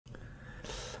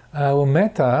Well,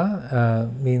 metta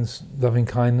means loving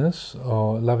kindness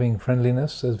or loving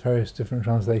friendliness. There's various different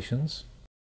translations.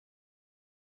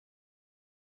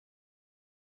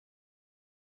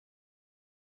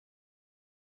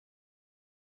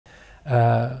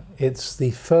 It's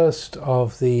the first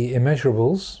of the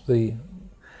immeasurables,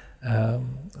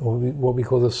 or what we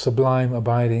call the sublime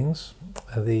abidings,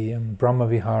 the Brahma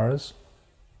Viharas,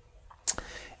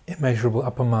 immeasurable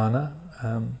appamana.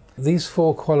 These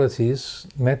four qualities,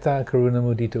 metta, karuna,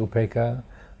 mudita, upekkha,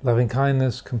 loving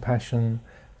kindness, compassion,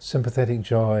 sympathetic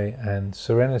joy, and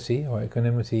serenity or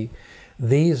equanimity,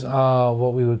 these are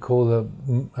what we would call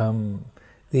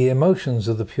the emotions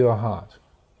of the pure heart.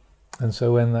 And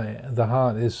so when the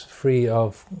heart is free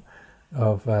of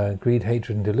greed,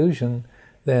 hatred, and delusion,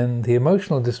 then the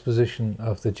emotional disposition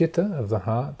of the citta, of the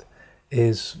heart,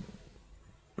 is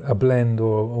a blend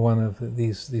or one of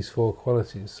these four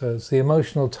qualities. So it's the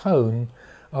emotional tone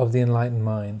of the enlightened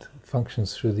mind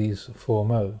functions through these four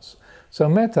modes. So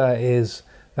metta is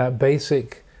that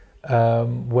basic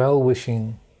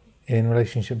well-wishing in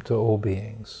relationship to all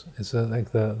beings. It's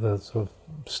like the sort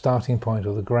of starting point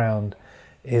or the ground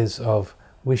is of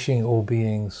wishing all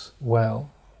beings well,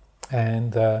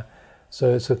 and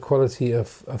so it's a quality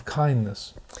of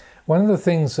kindness. One of the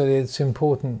things that it's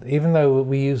important, even though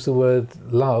we use the word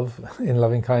love in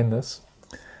loving kindness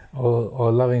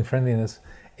or loving friendliness,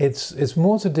 it's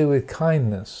more to do with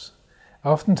kindness.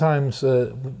 Oftentimes,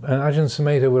 and Ajahn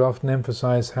Amaro would often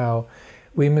emphasize how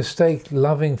we mistake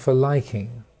loving for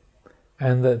liking,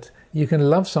 and that you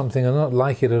can love something and not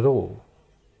like it at all.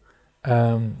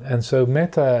 And so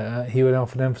metta, he would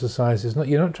often emphasize, is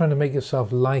you're not trying to make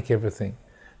yourself like everything.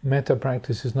 Metta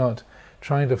practice is not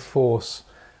trying to force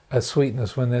a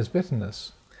sweetness when there's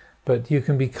bitterness, but you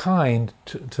can be kind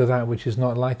to that which is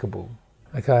not likable.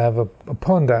 Like I have a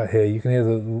pond out here, you can hear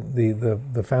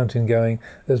the fountain going.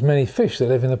 There's many fish that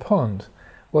live in the pond.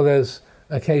 Well, there's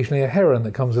occasionally a heron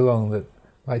that comes along that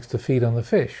likes to feed on the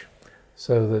fish,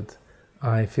 so that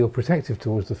I feel protective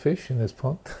towards the fish in this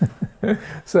pond.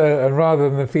 So, and rather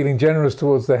than feeling generous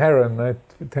towards the heron, I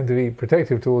tend to be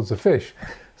protective towards the fish.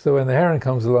 So when the heron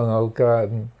comes along, I'll go out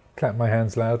and clap my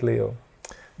hands loudly or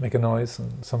make a noise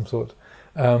of some sort.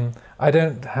 I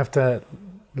don't have to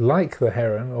like the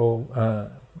heron or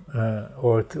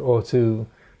to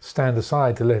stand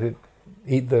aside to let it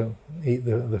eat the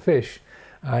fish.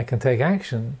 I can take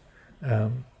action,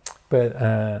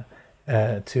 but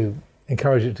to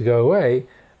encourage it to go away,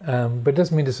 but it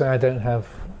doesn't mean to say I don't have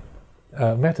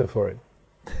metta for it.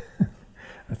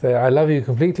 I say, I love you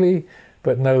completely,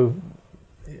 but no,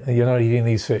 you're not eating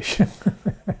these fish.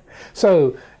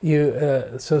 So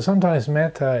sometimes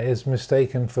metta is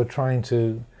mistaken for trying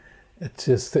to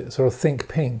sort of think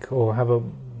pink or have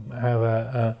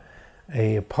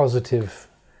a positive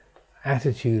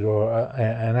attitude or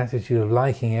an attitude of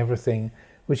liking everything,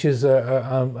 which is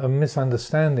a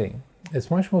misunderstanding.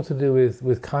 It's much more to do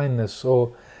with kindness,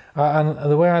 or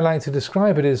and the way I like to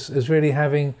describe it is really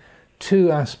having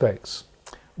two aspects.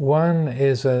 One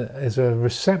is a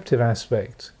receptive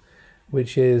aspect,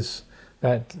 which is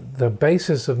that the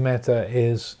basis of metta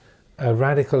is a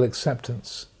radical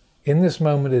acceptance. In this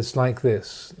moment it's like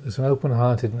this, there's an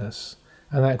open-heartedness,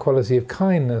 and that quality of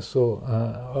kindness or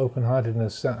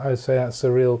open-heartedness, I would say that's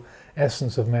the real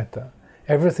essence of metta.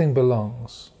 Everything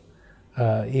belongs.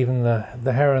 Even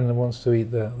the heron that wants to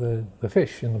eat the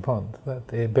fish in the pond,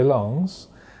 that it belongs.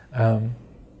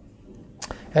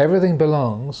 Everything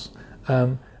belongs,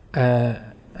 and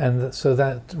so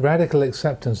that radical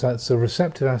acceptance, that's the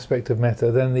receptive aspect of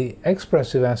metta. Then the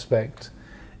expressive aspect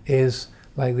is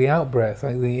like the out-breath,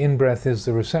 like the in-breath is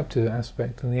the receptive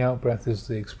aspect and the out-breath is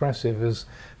the expressive, is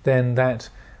then that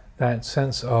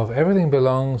sense of everything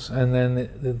belongs, and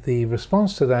then the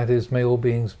response to that is may all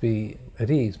beings be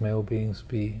at ease, may all beings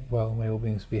be well, may all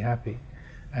beings be happy.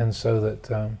 And so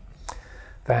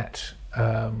that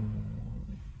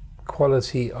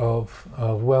quality of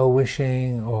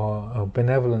well-wishing or of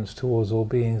benevolence towards all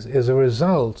beings is a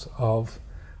result of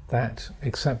that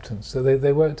acceptance. So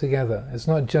they work together. It's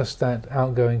not just that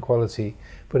outgoing quality,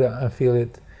 but I feel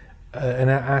it, an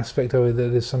aspect of it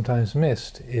that is sometimes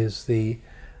missed is that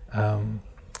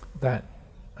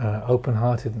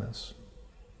open-heartedness.